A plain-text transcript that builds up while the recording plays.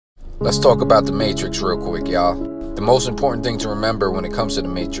Let's talk about the Matrix real quick, y'all. The most important thing to remember when it comes to the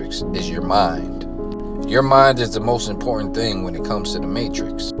Matrix is your mind. Your mind is the most important thing when it comes to the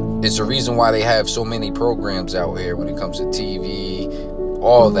Matrix. It's the reason why they have so many programs out here when it comes to TV,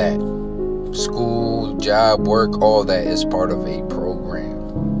 all that. School, job, work, all that is part of a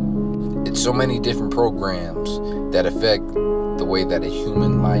program. It's so many different programs that affect the way that a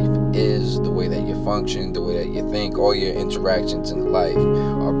human life is, the way that you function, the way that you think. All your interactions in life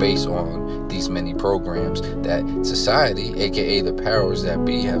are based on these many programs that society, aka the powers that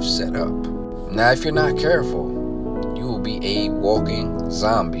be, have set up. Now, if you're not careful, you will be a walking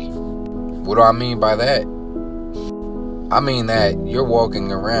zombie. What do I mean by that? I mean that you're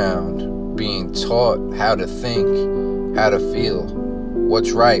walking around being taught how to think, how to feel,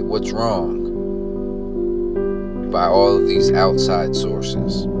 what's right, what's wrong, by all of these outside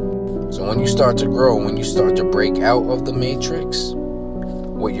sources. So when you start to grow, when you start to break out of the Matrix,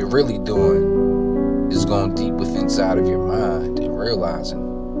 what you're really doing is going deep within inside of your mind and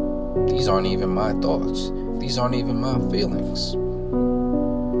realizing these aren't even my thoughts. These aren't even my feelings.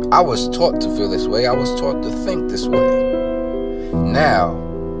 I was taught to feel this way. I was taught to think this way. Now,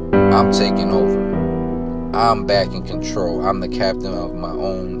 I'm taking over. I'm back in control. I'm the captain of my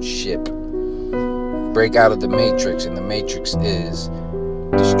own ship. Break out of the Matrix, and the Matrix is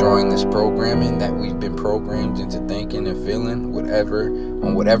destroying this programming that we've been programmed into thinking and feeling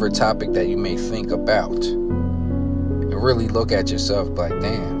on whatever topic that you may think about. And really look at yourself like,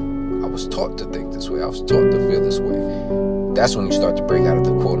 damn, I was taught to think this way. I was taught to feel this way. That's when you start to break out of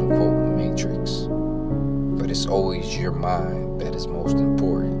the quote-unquote Matrix. But it's always your mind that is most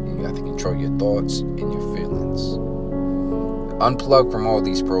important. And you have to control your thoughts and your feelings. Unplug from all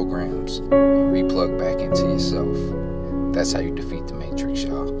these programs and replug back into yourself. That's how you defeat the Matrix,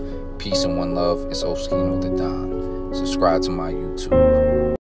 y'all. Peace and one love. It's Oskino the Don. Subscribe to my YouTube.